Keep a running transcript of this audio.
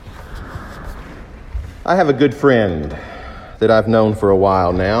I have a good friend that I've known for a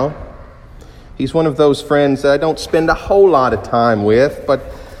while now. He's one of those friends that I don't spend a whole lot of time with, but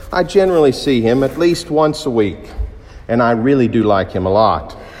I generally see him at least once a week, and I really do like him a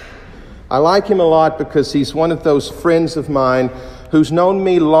lot. I like him a lot because he's one of those friends of mine who's known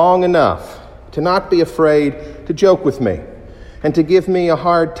me long enough to not be afraid to joke with me and to give me a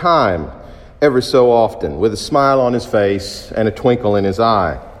hard time every so often with a smile on his face and a twinkle in his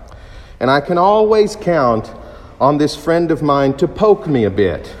eye. And I can always count on this friend of mine to poke me a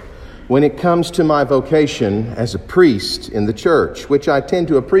bit when it comes to my vocation as a priest in the church, which I tend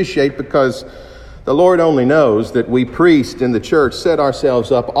to appreciate because the Lord only knows that we priests in the church set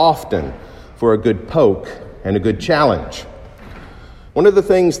ourselves up often for a good poke and a good challenge. One of the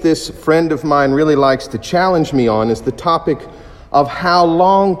things this friend of mine really likes to challenge me on is the topic of how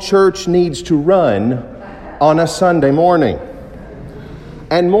long church needs to run on a Sunday morning.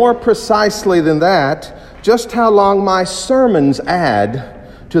 And more precisely than that, just how long my sermons add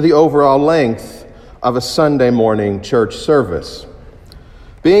to the overall length of a Sunday morning church service.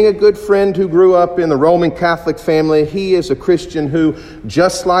 Being a good friend who grew up in the Roman Catholic family, he is a Christian who,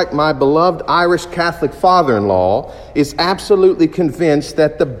 just like my beloved Irish Catholic father-in-law, is absolutely convinced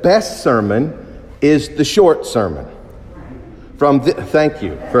that the best sermon is the short sermon. Thank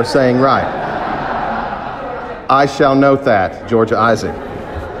you for saying right. I shall note that, Georgia Isaac.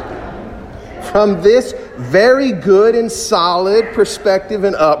 From this very good and solid perspective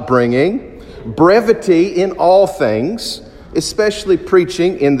and upbringing, brevity in all things, especially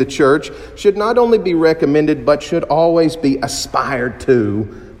preaching in the church, should not only be recommended, but should always be aspired to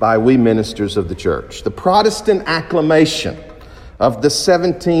by we ministers of the church. The Protestant acclamation of the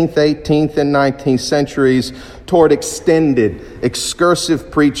 17th, 18th, and 19th centuries toward extended,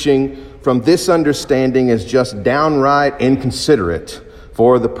 excursive preaching from this understanding is just downright inconsiderate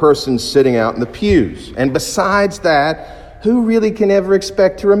for the person sitting out in the pews. And besides that, who really can ever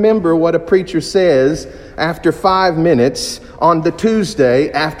expect to remember what a preacher says after 5 minutes on the Tuesday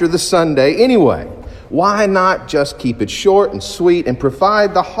after the Sunday anyway? Why not just keep it short and sweet and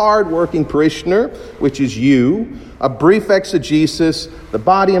provide the hard-working parishioner, which is you, a brief exegesis, the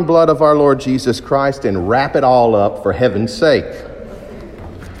body and blood of our Lord Jesus Christ, and wrap it all up for heaven's sake?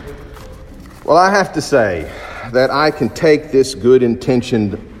 Well, I have to say that I can take this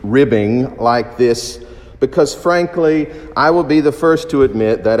good-intentioned ribbing like this because, frankly, I will be the first to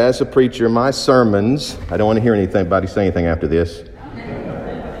admit that as a preacher, my sermons, I don't want to hear anybody say anything after this,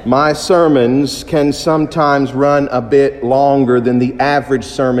 my sermons can sometimes run a bit longer than the average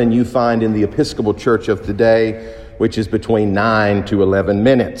sermon you find in the Episcopal Church of today, which is between 9 to 11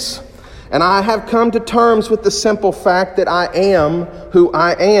 minutes. And I have come to terms with the simple fact that I am who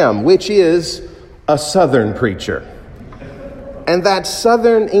I am, which is a Southern preacher. And that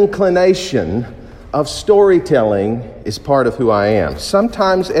Southern inclination of storytelling is part of who I am.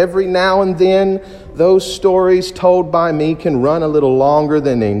 Sometimes every now and then, those stories told by me can run a little longer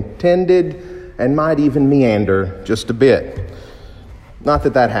than intended and might even meander just a bit. Not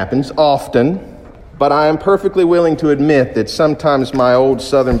that that happens often, but I am perfectly willing to admit that sometimes my old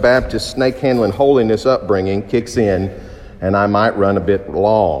Southern Baptist snake-handling holiness upbringing kicks in and I might run a bit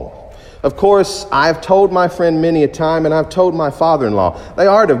long. Of course, I've told my friend many a time, and I've told my father-in-law, they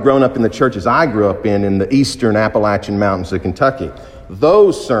are to have grown up in the churches I grew up in the eastern Appalachian Mountains of Kentucky.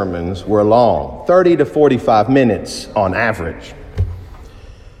 Those sermons were long, 30 to 45 minutes on average.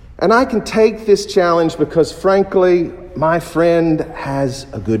 And I can take this challenge because, frankly, my friend has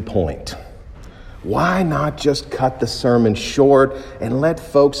a good point. Why not just cut the sermon short and let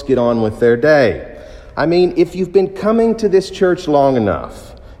folks get on with their day? I mean, if you've been coming to this church long enough,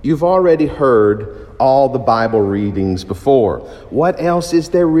 you've already heard all the Bible readings before. What else is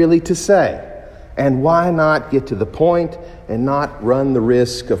there really to say? And why not get to the point and not run the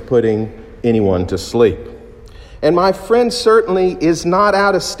risk of putting anyone to sleep? And my friend certainly is not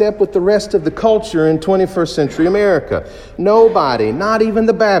out of step with the rest of the culture in 21st century America. Nobody, not even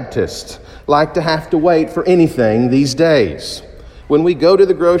the Baptists, like to have to wait for anything these days. When we go to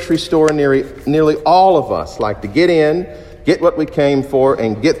the grocery store, nearly all of us like to get in, get what we came for,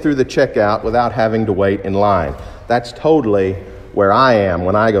 and get through the checkout without having to wait in line. That's totally where I am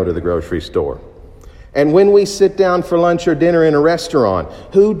when I go to the grocery store. And when we sit down for lunch or dinner in a restaurant,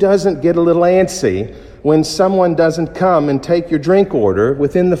 who doesn't get a little antsy when someone doesn't come and take your drink order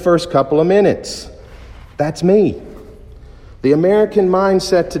within the first couple of minutes? That's me. The American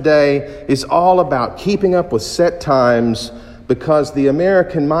mindset today is all about keeping up with set times because the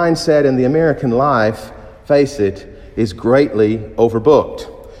American mindset and the American life, face it, is greatly overbooked.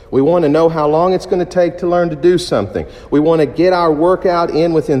 We want to know how long it's going to take to learn to do something. We want to get our workout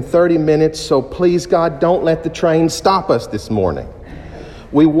in within 30 minutes, so please, God, don't let the train stop us this morning.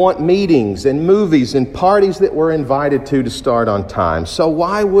 We want meetings and movies and parties that we're invited to start on time. So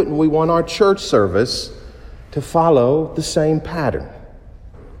why wouldn't we want our church service to follow the same pattern?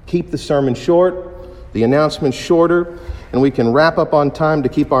 Keep the sermon short, the announcements shorter, and we can wrap up on time to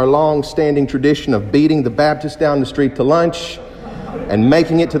keep our long-standing tradition of beating the Baptist down the street to lunch and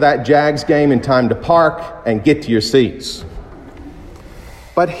making it to that Jags game in time to park and get to your seats.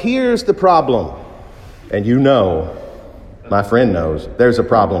 But here's the problem, and you know, my friend knows, there's a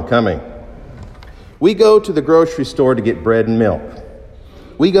problem coming. We go to the grocery store to get bread and milk.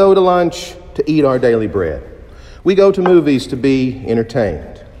 We go to lunch to eat our daily bread. We go to movies to be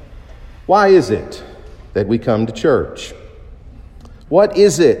entertained. Why is it that we come to church? What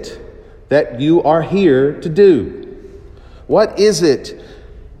is it that you are here to do? What is it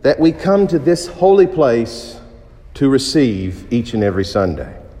that we come to this holy place to receive each and every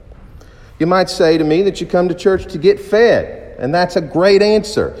Sunday? You might say to me that you come to church to get fed, and that's a great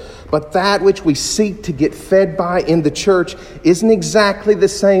answer. But that which we seek to get fed by in the church isn't exactly the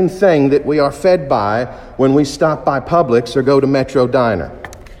same thing that we are fed by when we stop by Publix or go to Metro Diner.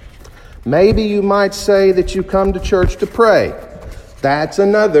 Maybe you might say that you come to church to pray. That's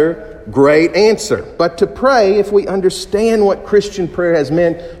another great answer. But to pray, if we understand what Christian prayer has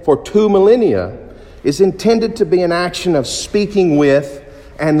meant for 2 millennia, is intended to be an action of speaking with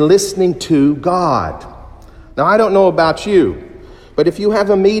and listening to God. Now, I don't know about you, but if you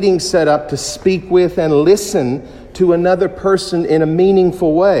have a meeting set up to speak with and listen to another person in a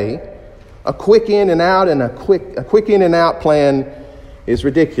meaningful way, a quick in and out and a quick in and out plan is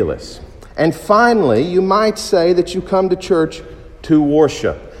ridiculous. And finally, you might say that you come to church to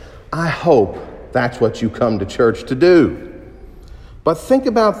worship. I hope that's what you come to church to do. But think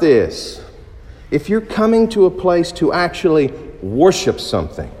about this. If you're coming to a place to actually worship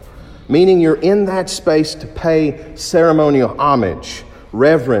something, meaning you're in that space to pay ceremonial homage,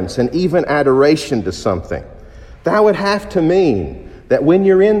 reverence, and even adoration to something, that would have to mean that when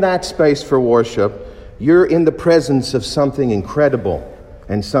you're in that space for worship, you're in the presence of something incredible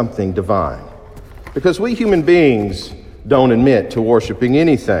and something divine. Because we human beings don't admit to worshiping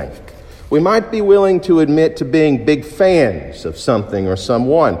anything. We might be willing to admit to being big fans of something or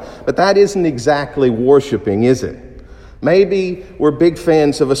someone, but that isn't exactly worshiping, is it? Maybe we're big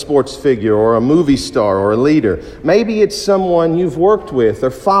fans of a sports figure or a movie star or a leader. Maybe it's someone you've worked with or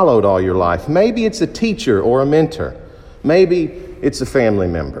followed all your life. Maybe it's a teacher or a mentor. Maybe it's a family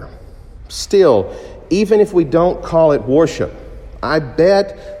member. Still, even if we don't call it worship, I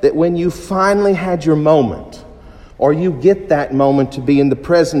bet that when you finally had your moment, or you get that moment to be in the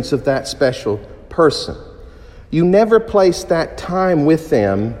presence of that special person, you never place that time with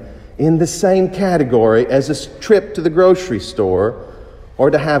them in the same category as a trip to the grocery store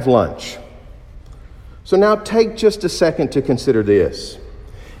or to have lunch. So now take just a second to consider this.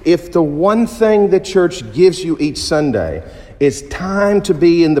 If the one thing the church gives you each Sunday is time to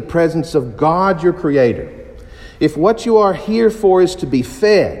be in the presence of God, your Creator, if what you are here for is to be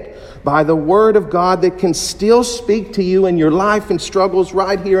fed by the Word of God that can still speak to you in your life and struggles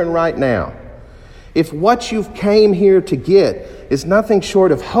right here and right now, if what you've came here to get is nothing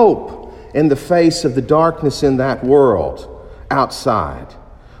short of hope in the face of the darkness in that world outside,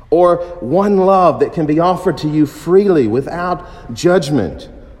 or one love that can be offered to you freely without judgment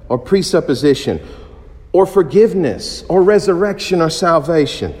or presupposition, or forgiveness or resurrection or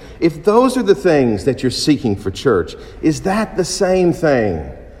salvation, if those are the things that you're seeking for church, is that the same thing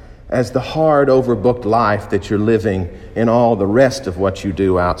as the hard, overbooked life that you're living in all the rest of what you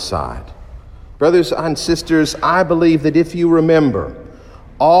do outside? Brothers and sisters, I believe that if you remember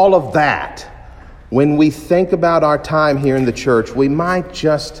all of that, when we think about our time here in the church, we might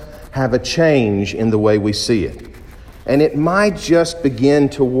just have a change in the way we see it. And it might just begin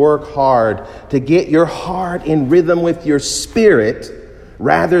to work hard to get your heart in rhythm with your spirit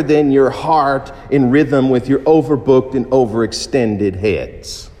rather than your heart in rhythm with your overbooked and overextended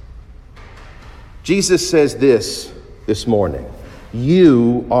heads. Jesus says this morning: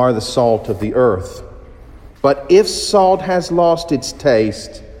 you are the salt of the earth. But if salt has lost its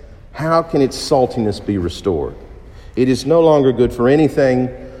taste, how can its saltiness be restored? It is no longer good for anything,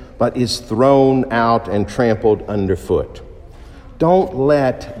 but is thrown out and trampled underfoot. Don't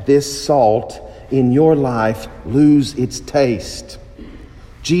let this salt in your life lose its taste.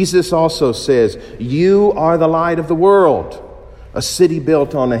 Jesus also says, you are the light of the world. A city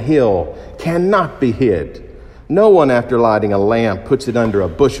built on a hill cannot be hid. No one, after lighting a lamp, puts it under a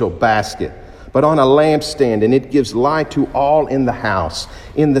bushel basket, but on a lampstand, and it gives light to all in the house.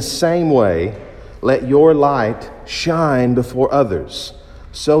 In the same way, let your light shine before others,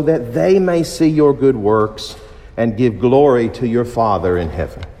 so that they may see your good works and give glory to your Father in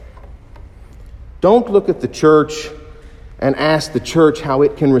heaven. Don't look at the church and ask the church how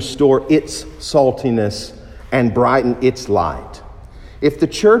it can restore its saltiness and brighten its light. If the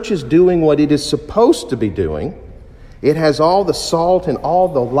church is doing what it is supposed to be doing, it has all the salt and all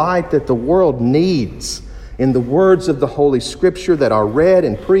the light that the world needs in the words of the Holy Scripture that are read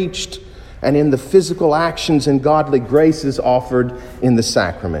and preached, and in the physical actions and godly graces offered in the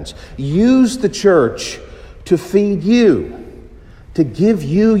sacraments. Use the church to feed you, to give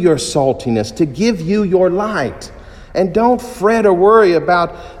you your saltiness, to give you your light. And don't fret or worry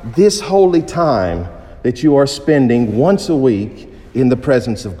about this holy time that you are spending once a week in the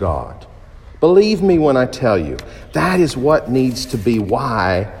presence of God. Believe me when I tell you, that is what needs to be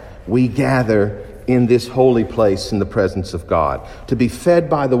why we gather in this holy place in the presence of God, to be fed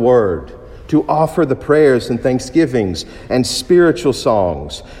by the Word, to offer the prayers and thanksgivings and spiritual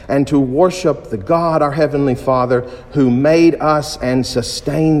songs, and to worship the God, our Heavenly Father, who made us and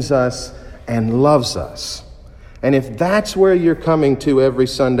sustains us and loves us. And if that's where you're coming to every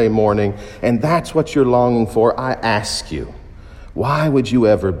Sunday morning, and that's what you're longing for, I ask you, why would you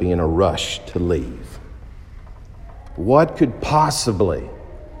ever be in a rush to leave? What could possibly,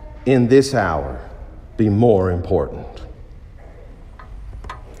 in this hour, be more important?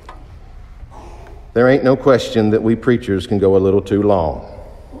 There ain't no question that we preachers can go a little too long.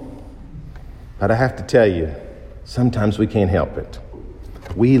 But I have to tell you, sometimes we can't help it.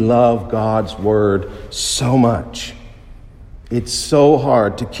 We love God's Word so much. It's so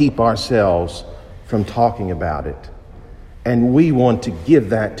hard to keep ourselves from talking about it. And we want to give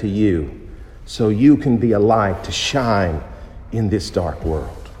that to you so you can be a light to shine in this dark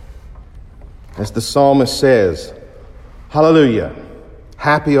world. As the psalmist says, hallelujah,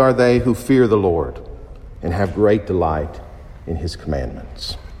 happy are they who fear the Lord and have great delight in his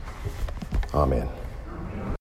commandments. Amen.